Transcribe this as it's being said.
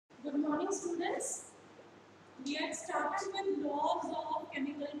morning, students. We had started with laws of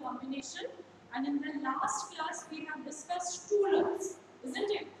chemical combination, and in the last class we have discussed two laws,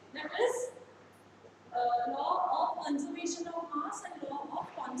 isn't it? That is law of conservation of mass and law of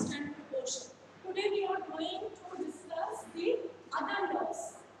constant proportion. Today we are going to discuss the other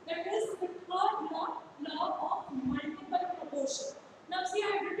laws. That is the third law, law of multiple proportion. Now see,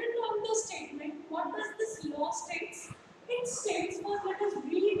 I have written down the statement. What does this law states? It states, first let us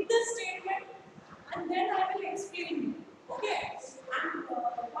read the statement and then I will explain. Okay. And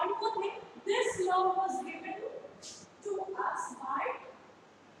one more thing, this law was given to us by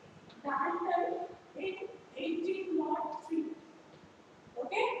Dalton in 1803.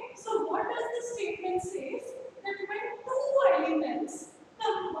 Okay, so what does the statement say? That when two elements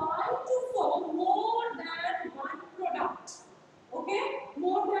combine to form more than one product, okay,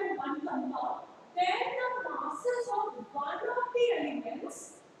 more than one compound, then the masses of one of the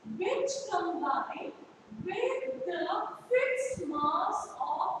elements which combine with the fixed mass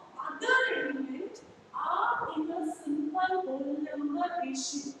of other element are in a simple whole number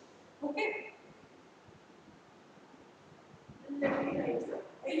ratio. Okay. Let me write here.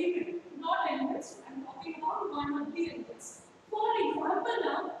 Element, not elements. I am talking about one of the elements. For example,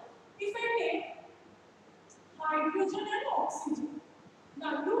 now, if I take hydrogen and oxygen.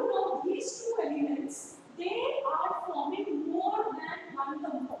 Now, you know these two elements, they are forming more than one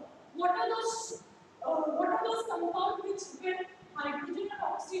compound. What are those compounds which when hydrogen and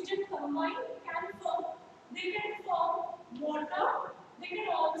oxygen combine can form? They can form water. They can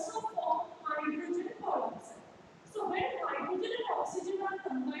also form hydrogen peroxide. So when hydrogen and oxygen are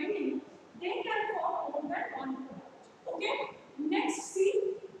combining, they can form more than one product. Okay. Next, see,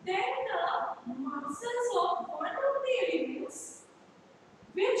 then the masses of one of the elements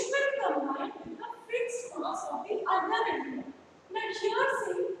which will combine with the fixed mass of the other element. Now here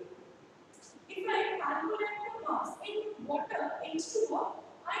see, if I calculate the mass in water H2O,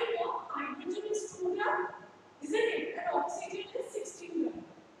 I know hydrogen is 2 gram, isn't it? And oxygen is 16 gram.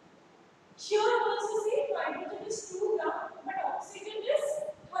 Here also see hydrogen is 2 gram, but oxygen is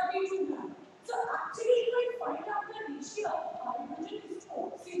 32 gram. So actually if I find out the ratio of hydrogen is to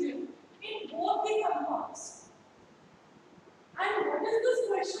oxygen in both the compounds. And what is this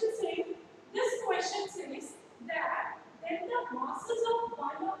question saying? This question says that then the masses of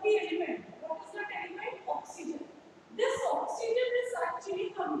one of the element, what is that element? Oxygen. This oxygen is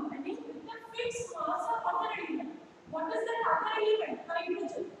actually combining with the fixed mass of other element. What is that other element?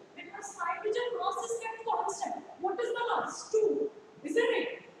 Hydrogen. Because hydrogen mass is kept constant. What is the mass? 2. Isn't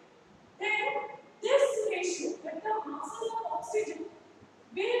it? Then this ratio, with the masses of oxygen,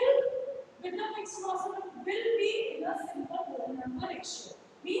 will, with the fixed mass of it, will be in a simple whole number ratio.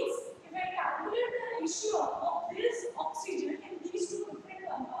 Means, if I calculate the ratio of this oxygen in these two different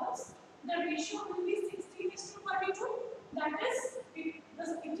compounds, the ratio will be 16:32. That is, it is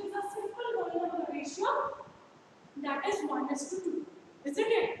a simple whole number ratio. That is 1:2.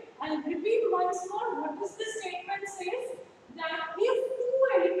 Isn't it? I'll repeat once more. What does this statement says? That if two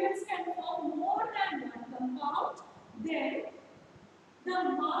elements can form more than one compound, then the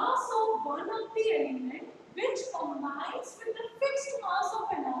mass of one of the element which combines with the fixed mass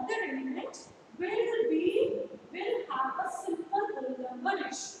of another element will have a simple whole number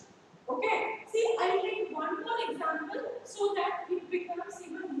ratio. Okay. See, I'll take one more example so that it becomes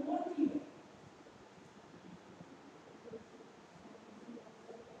even more clear.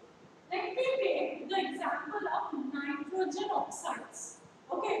 Let me take the example of nitrogen oxides.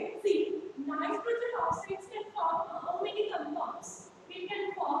 Okay, see, nitrogen oxides can form how many compounds? It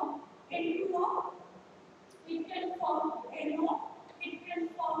can form N2O, it can form NO, it can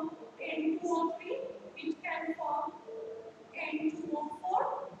form N2O3, it can form N2O4,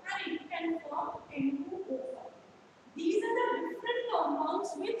 and it can form N2O4. These are the different compounds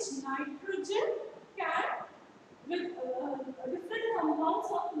which nitrogen can with different compounds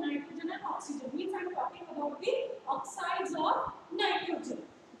of nitrogen and oxygen. Means I am talking about the oxides of nitrogen.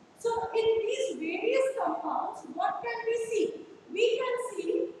 So in these various compounds, what can we see? We can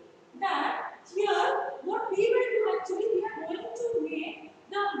see that here what we will do actually, we are going to make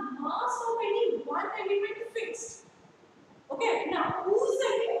the mass of any one element fixed. Okay, now whose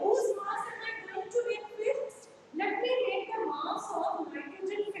mass am I going to make fixed? Let me make the mass of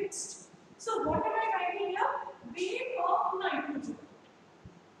nitrogen fixed. So what am I writing here? Weight of nitrogen.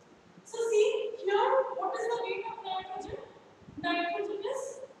 So see here, what is the weight of nitrogen? Nitrogen is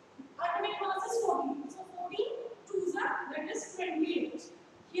atomic mass is 14. So 14 2s are, that is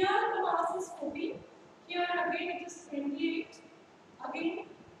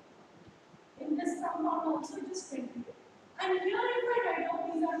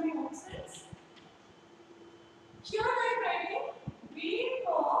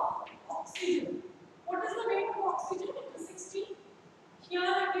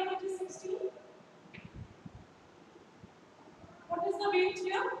 8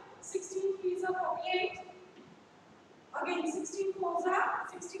 here. 16 3s are 48. Again 16 4s are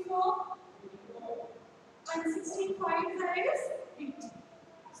 64. And 16 5s is 80.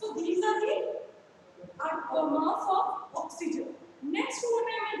 So these are the mass of oxygen. Next, what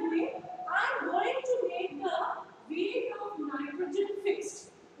I am doing? I am going to make the weight of nitrogen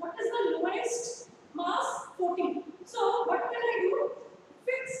fixed. What is the lowest mass? 14. So, what will I do?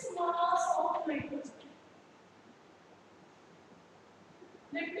 Fixed mass of nitrogen.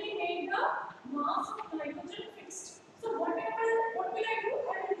 Let me make the mass of nitrogen fixed. So, what will I do?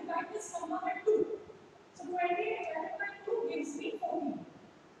 I will divide this number by 2. So, 20 divided by 2 gives me 14.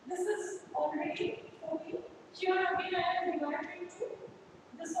 This is already 14. Here again I am dividing into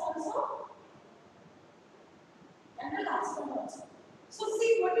this also and the last one also. So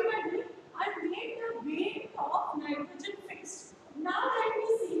see what am I doing? I made the weight of nitrogen fixed. Now let me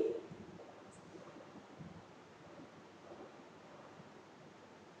see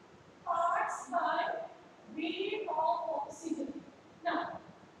parts by weight of oxygen. Now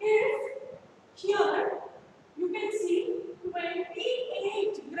if here you can see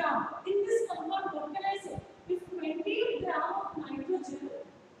 28 gram. In this number, what can I say? If 28 gram of nitrogen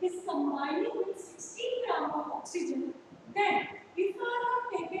is combining with 16 gram of oxygen, then if I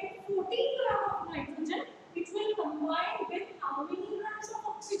have taken 14 gram of nitrogen, it will combine with how many grams of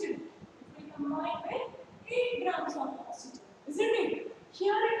oxygen? It will combine with 8 grams of oxygen. Isn't it?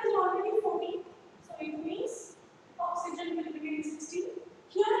 Here it is already 14. So it means oxygen will remain 16.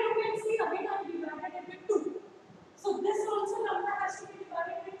 Here you can see again I have divided it with 2. So this also number has to be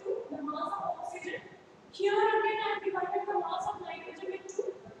divided with 2, the mass of oxygen. Here again I have divided the mass of nitrogen with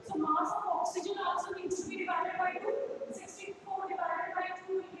 2. So mass of oxygen also needs to be divided by 2. 64 divided by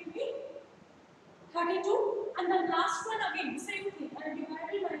 2 will give me 32. And the last one again, same thing. I have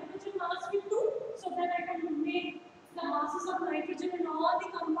divided nitrogen mass with 2. So that I can make the masses of nitrogen in all the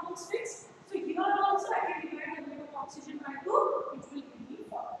compounds fixed. So here also I can divide the weight of oxygen by 2. It will give me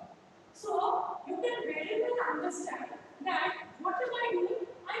 4. So you can very well understand that what am I doing?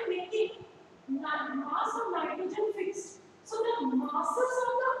 I am making mass of nitrogen fixed. So the masses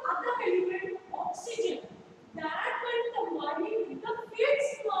of the other element, oxygen, that when combining with the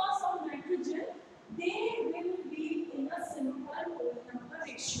fixed mass of nitrogen, they will be in a simple whole number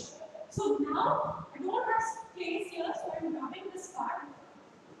ratio. So now I don't have space here, so I am rubbing this part.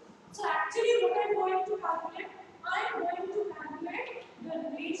 So actually what I am going to calculate, I am going to calculate the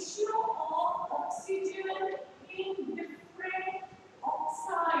ratio of oxygen in different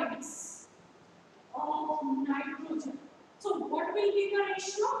oxides of nitrogen. So what will be the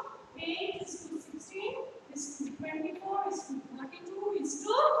ratio? 8 is to 16 is to 24 is to 32 is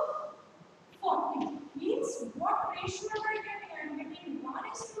to 40. Means what ratio am I getting? I am getting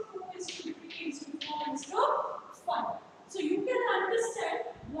 1 is to 2 is to 3 is to 4 is to 5. So you can understand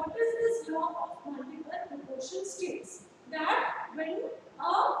what is this law of multiple proportion states. That when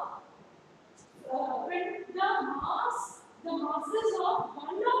the masses of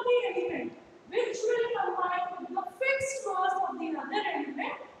one of the element which will combine with the fixed mass of the other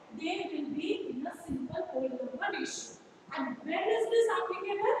element, they will be in a simple whole number ratio. And when is this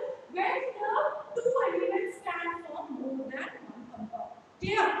applicable? When the two elements can form more than one compound.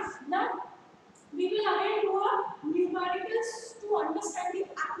 Clear? Now we will again do a numericals to understand the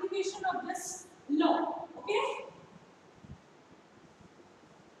application of this law. Okay?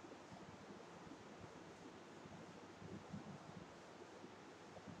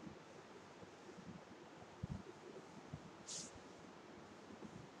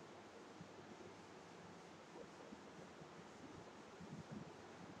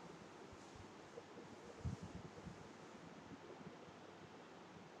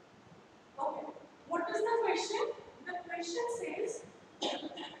 Okay. What is the question? The question says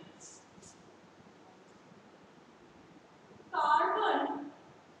carbon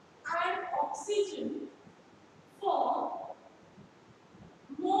and oxygen form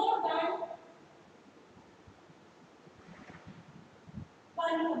more than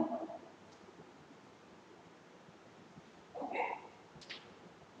one compound. Okay?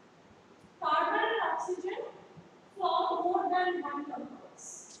 Carbon and oxygen form more than one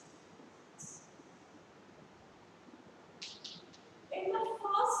compounds. In the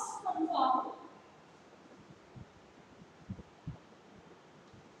first compound,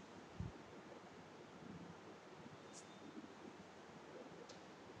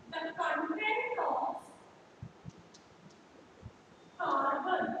 the content of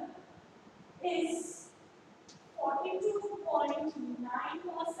carbon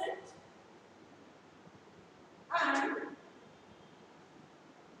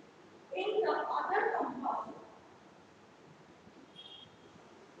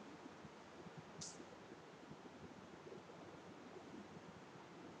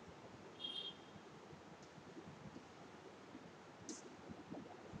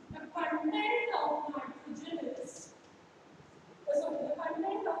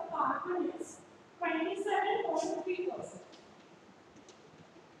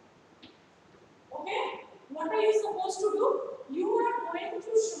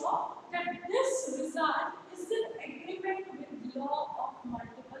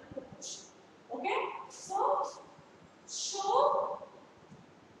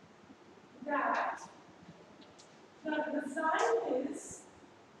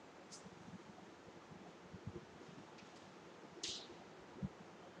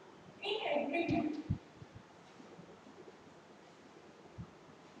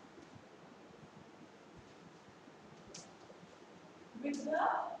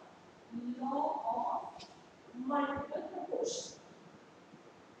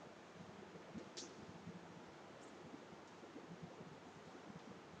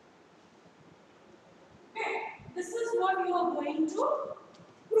what you are going to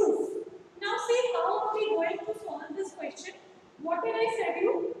prove. Now see how are we going to solve this question. What did I say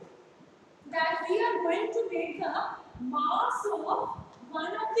you? That we are going to make the mass of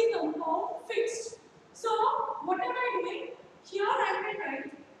one of the compound fixed. So what am I doing? Here I will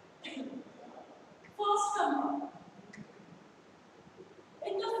write first compound.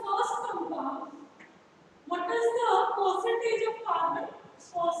 In the first compound, what is the percentage of carbon?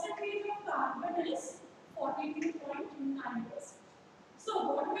 Percentage of carbon is 42.9%. So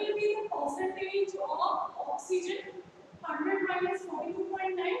what will be the percentage of oxygen? 100 minus 42.9,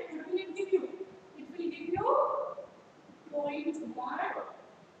 what will it give you? It will give you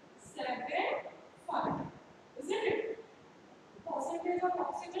 0.175. Isn't it? Percentage of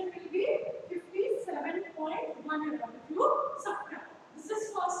oxygen will be 57.1 if you subtract. This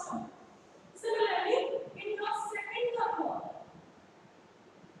is first term. Similarly, in your second compound,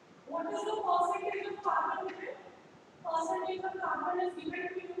 what is the percentage of carbon given? Percentage of carbon is given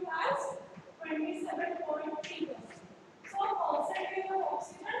to you as 27.3%. So percentage of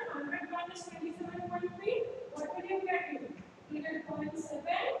oxygen 100 minus 27.3, what will you get? You will get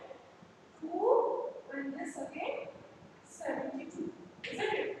 0.72 and this again 72.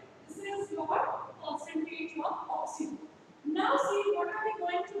 Isn't it? This is your percentage of oxygen. Now see what are we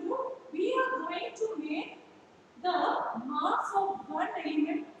going to do? We are going to make the mass of one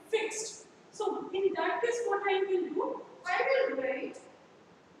element fixed. So in that case what I will do? I will write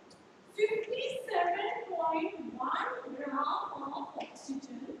 57.1 gram of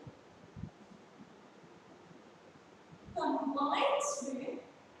oxygen combines with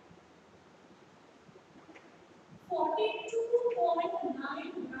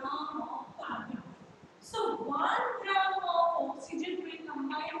 42.9 gram of carbon. So 1 gram of oxygen will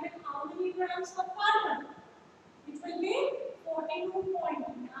combine with how many grams of carbon? It will be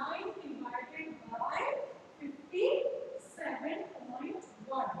 42.9 divided by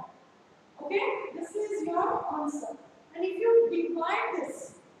 57.1. Okay, this is your answer. And if you divide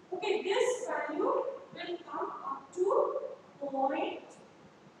this, okay, this value will come up to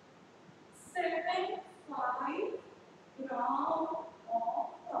 0.75 gram of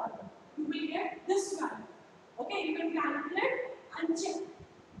carbon. You will get this value. Okay, you can calculate and check.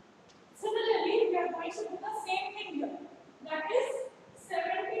 Similarly, we are going to do the same thing here. That is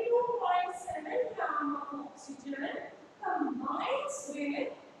 72.7 gram of oxygen combines with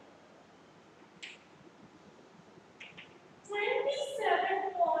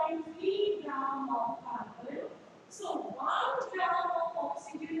 27.3 gram of carbon. So 1 gram of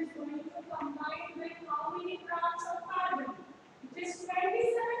oxygen is going to combine with how many grams of carbon? It is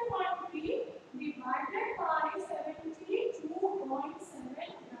 27.3 divided by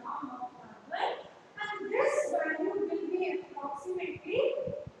 72.7 gram of carbon, and this value will be approximately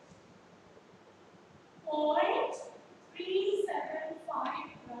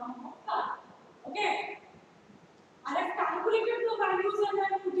 0.375 gram of carbon. Okay. I have calculated the values and I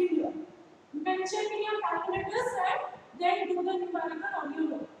have put in here. You can check in your calculators and then do the numerical on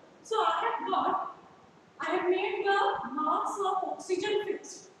your own. So I have made the mass of oxygen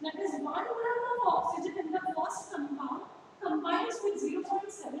fixed. That is 1 gram of oxygen in the first compound combines with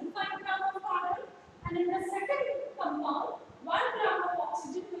 0.75 gram of carbon, and in the second compound 1 gram of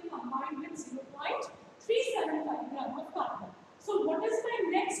oxygen will combine with 0.375 gram of carbon. So what is my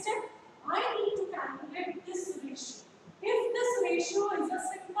next step? I need to calculate this ratio. If this ratio is a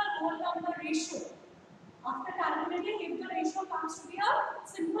simple whole number ratio, after calculating if the ratio comes to be a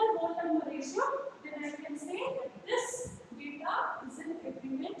simple whole number ratio, then I can say that this data is in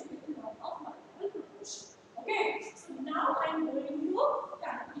agreement with the law of multiple proportion. Okay, so now I am going to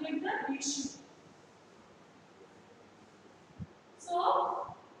calculate the ratio. So,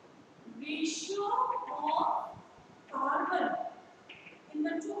 ratio of carbon in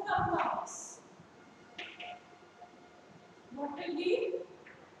the two compounds, what will be?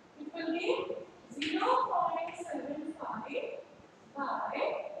 It will be 0.75 by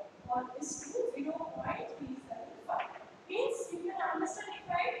or is to 0.375. Means you can understand if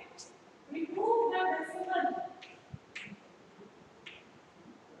I remove the decimal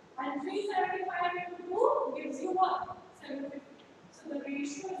and 375 into 2 gives you what? 750. So the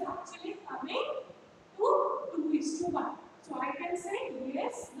ratio is actually coming to 2:1. So I can say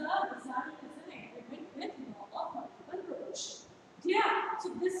yes, the result is in agreement with law of multiple proportion. Yeah, so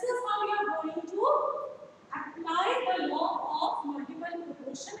this is how you are going to apply the law of multiple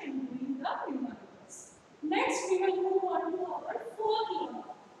proportion in doing the numericals. Next, we will move on to our fourth law.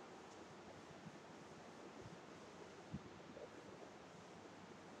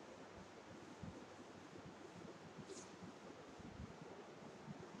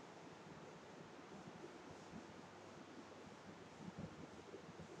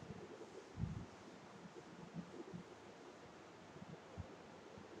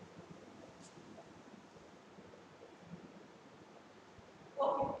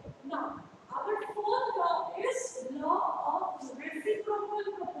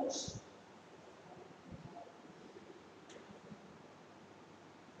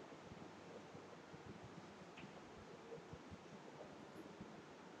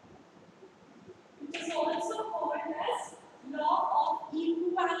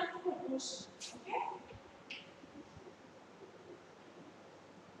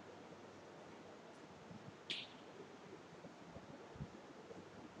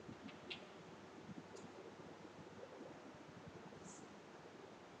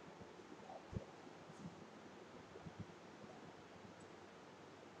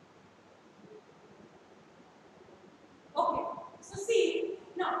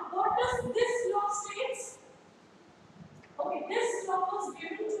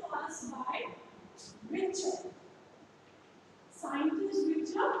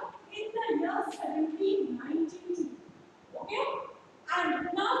 picture in the year 1792. Okay? And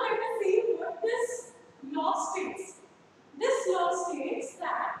now let us see what this law states. This law states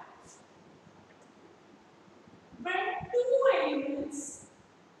that when two elements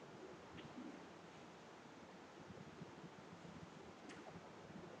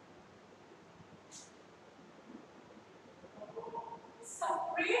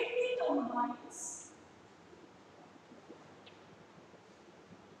separately combines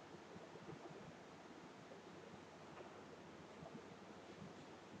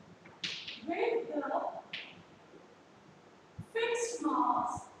with the fixed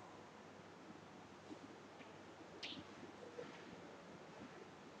mass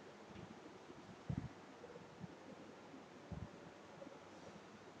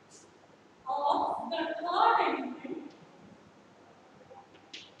of the third element,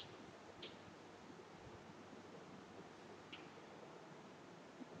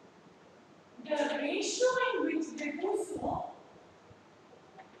 the ratio in which they do so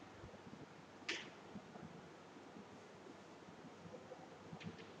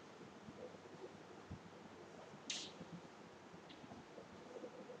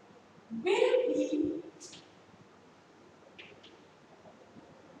will be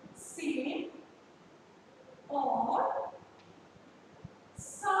same or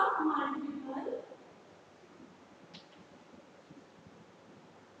submultiple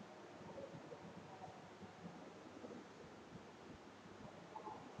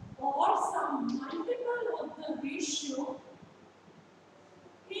or some multiple of the ratio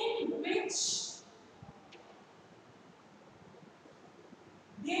in which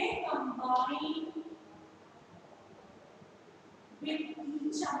they combine with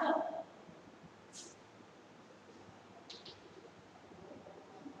each other.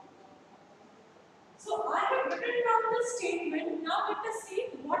 So I have written down the statement. Now let us see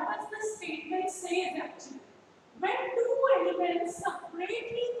what does the statement say actually. When two elements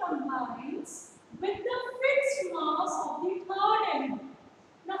separately combines with the fixed mass of the third element.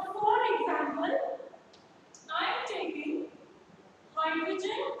 Now for example, I am taking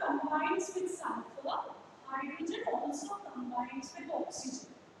hydrogen combines with sulfur. Hydrogen also combines with oxygen.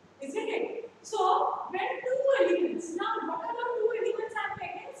 Isn't it? So when two elements, now what are the two elements I am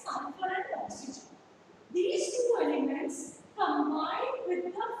taking? Sulfur and oxygen. These two elements combine with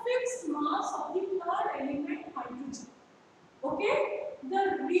the fixed mass of the third element, hydrogen. Okay? The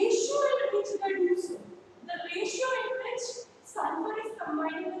ratio in which they do so, the ratio in which sulfur is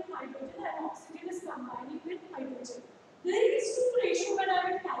combining with hydrogen and oxygen is combining with hydrogen. These two ratio when I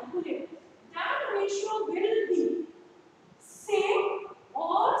will calculate, that ratio will be same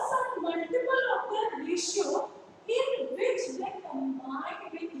or some multiple of the ratio in which they combine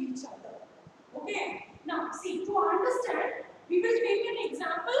with each other. Okay? Now, see, to understand, we will take an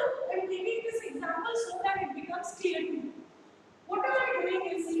example. I am taking this example so that it becomes clear to you. What am I doing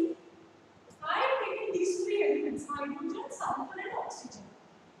is, see, I am taking these three elements, hydrogen, sulfur and oxygen.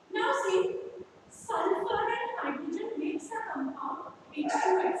 Now see, sulfur and hydrogen makes a compound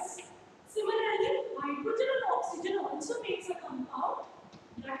H2S. Similarly, hydrogen and oxygen also makes a compound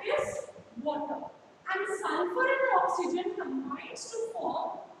that is water. And sulfur and oxygen combines to form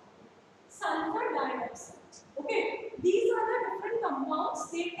sulfur dioxide. Okay, these are the different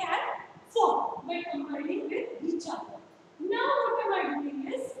compounds they can form by combining with each other. Now what am I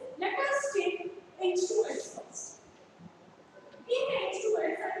doing is, let us take H2S first. In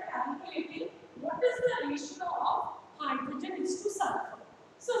H2S, I am calculating what is the ratio of hydrogen is to sulfur.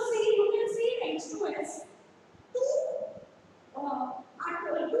 So see, you can see in H2S, 2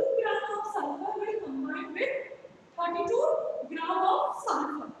 grams of sulfur will combine with 32 grams of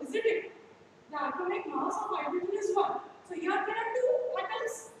sulfur, isn't it? The atomic mass of hydrogen is 1. So here there are 2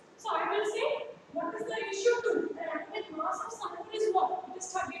 atoms. So I will say, what is the ratio to? The atomic mass of sulfur is 1. It is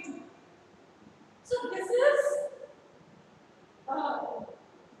 32. So this is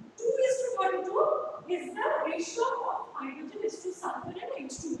 2:32 is the ratio of hydrogen is to sulfur and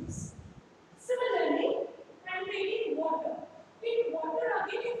H2S. Similarly, I am taking water. In water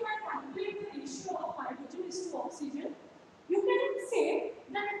again, if I calculate the ratio of hydrogen is to oxygen, you can say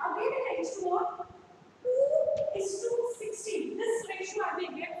that again in H2O, 2:16. This ratio I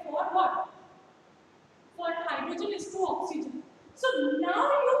will get for what? For hydrogen is to oxygen. So now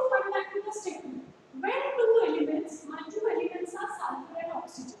you come back to the statement. When two elements, my two elements are sulfur and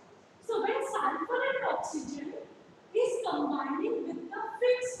oxygen. So when sulfur and oxygen is combining with the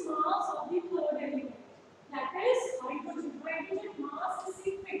fixed mass of the third element, that is hydrogen. Hydrogen mass is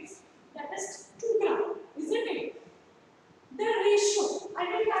fixed, that is 2 grams, isn't it? The ratio, I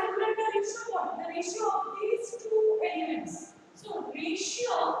will calculate the ratio what? The ratio of these two elements. So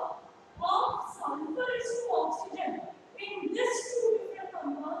ratio of sulfur is to oxygen in these two different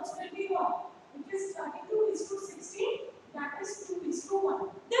compounds will be what? It is 32 is to 16, that is 2 is to 1.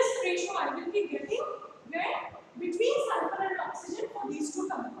 This ratio I will be getting where between sulfur and oxygen for these two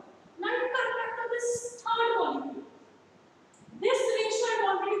compounds. Now you come back to this third molecule. This ratio I have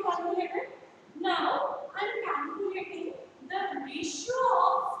already calculated. Now I am calculating the ratio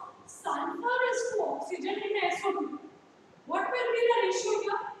of sulfur is to oxygen in SO2. What will be the ratio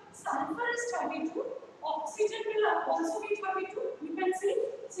here? Sulfur is 32, oxygen will also be 32. You can see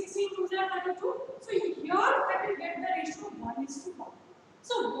 16 to 32. So here I will get the ratio 1 is to 1.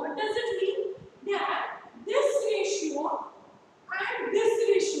 So what does it mean? That this ratio and this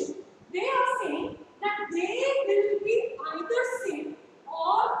ratio, they are saying that they will be either same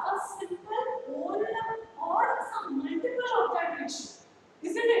or a simple whole or some multiple of that ratio.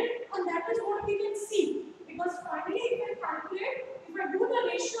 Isn't it? And that is what we can see. Because finally, if I calculate, if I do the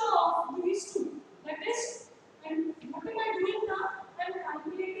ratio of these two, that is, and what am I doing now? I am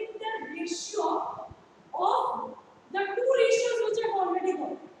calculating the ratio of the two ratios which I have already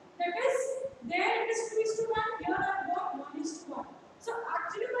got. That is, there it is 2 is to 1, here I have got 1 is to 1. So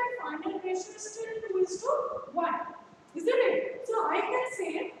actually my final ratio is still 2 is to 1. Isn't it? So I can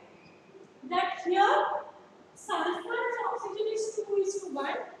say that here sulfur and oxygen is 2 is to 1.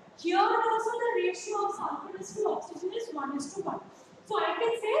 Here also the ratio of sulfur is to oxygen is 1 is to 1. So I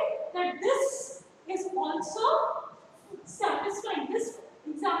can say that this is also satisfying. This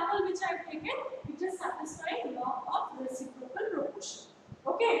example which I have taken, it is satisfying law of reciprocal proportion.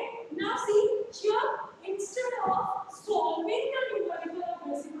 Okay. Now see here, instead of solving the numerical of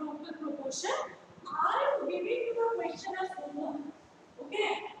reciprocal proportion, I am giving you the question as homework.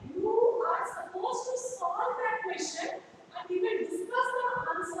 Okay, you are supposed to solve that question and we will discuss the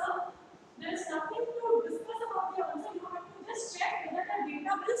answer. There is nothing to discuss about the answer. You have to just check whether the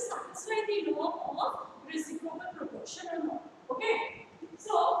data will satisfy the law of reciprocal proportion or not. Okay,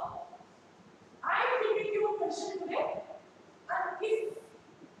 so I am giving you a question today, and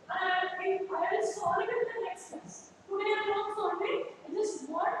if I will solve it in the next class. Today I am not solving. I just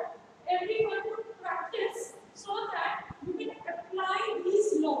want everyone to practice so that you can apply these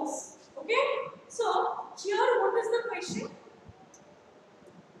laws. Okay? So here what is the question?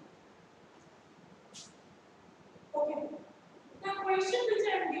 Okay. The question which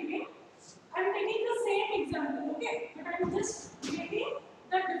I am giving, I am taking the same example, okay? But I am just giving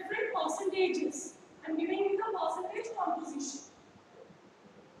the different percentages. I am giving you the percentage composition.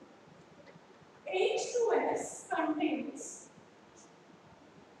 H2S contains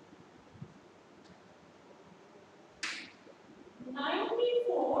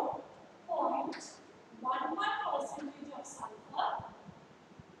 94.11% of sulfur.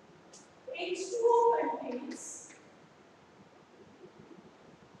 H2O contains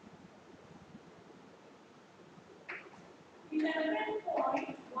 11.11%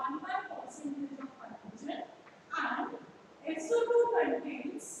 of hydrogen, and SO2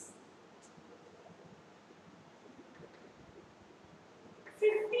 contains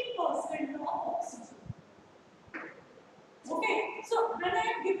 50% of oxygen. Okay, so when I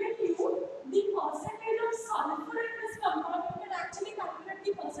have given you the percentage of sulfur in this compound, you can actually calculate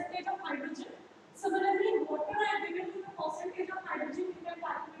the percentage of hydrogen. Similarly, water I have given you the percentage of hydrogen, you can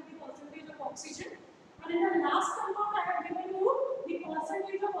calculate the percentage of oxygen. And in the last compound, I have given you the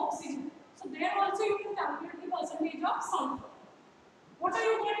percentage of oxygen. So there also you can calculate the percentage of sulfur. What are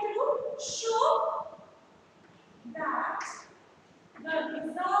you going to do? Show that the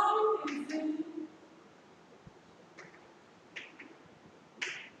result is in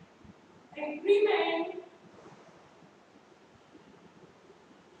agreement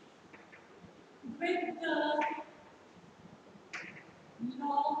with the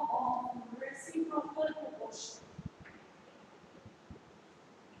law of reciprocal proportion.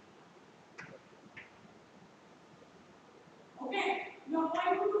 Okay, you are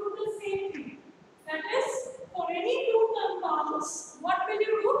going to do the same thing. That is, for any two compounds, what will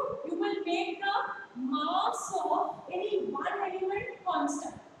you do? You will make the mass of any one element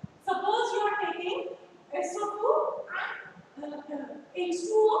constant. Suppose you are taking SO2 and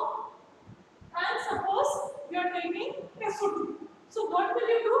H2O, and suppose you are taking SO2. So what will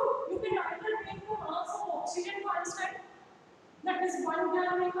you do? You can either make the mass of oxygen constant, that is 1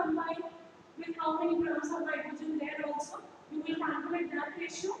 gram will combine with how many grams of hydrogen there also. You will calculate that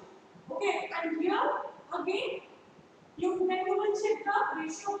ratio. Okay, and here again, you will check the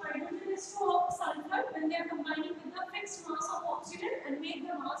ratio of hydrogen is to sulfur when they are combining with the fixed mass of oxygen and make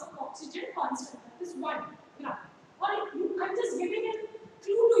the mass of oxygen constant. That is 1 gram. Or I am just giving a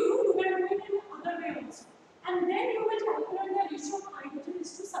clue to you. You can do it in the other way also. and then you will calculate the ratio of hydrogen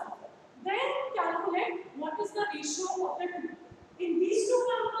is to sulfur. Then calculate what is the ratio of the two. In these two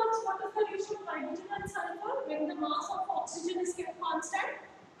compounds, what is the ratio of hydrogen and sulfur when the mass of oxygen is kept constant?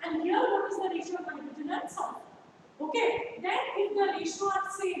 And here, what is the ratio of hydrogen and sulfur? Okay, then if the ratio are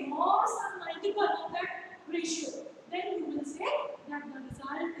same or some multiple of that ratio, then you will say that the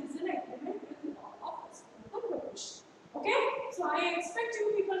result is in agreement with the law of reciprocal proportion. Okay, so I expect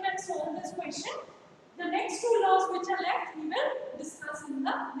you people can solve this question. The next two laws which are left, we will discuss in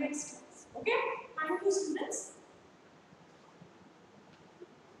the next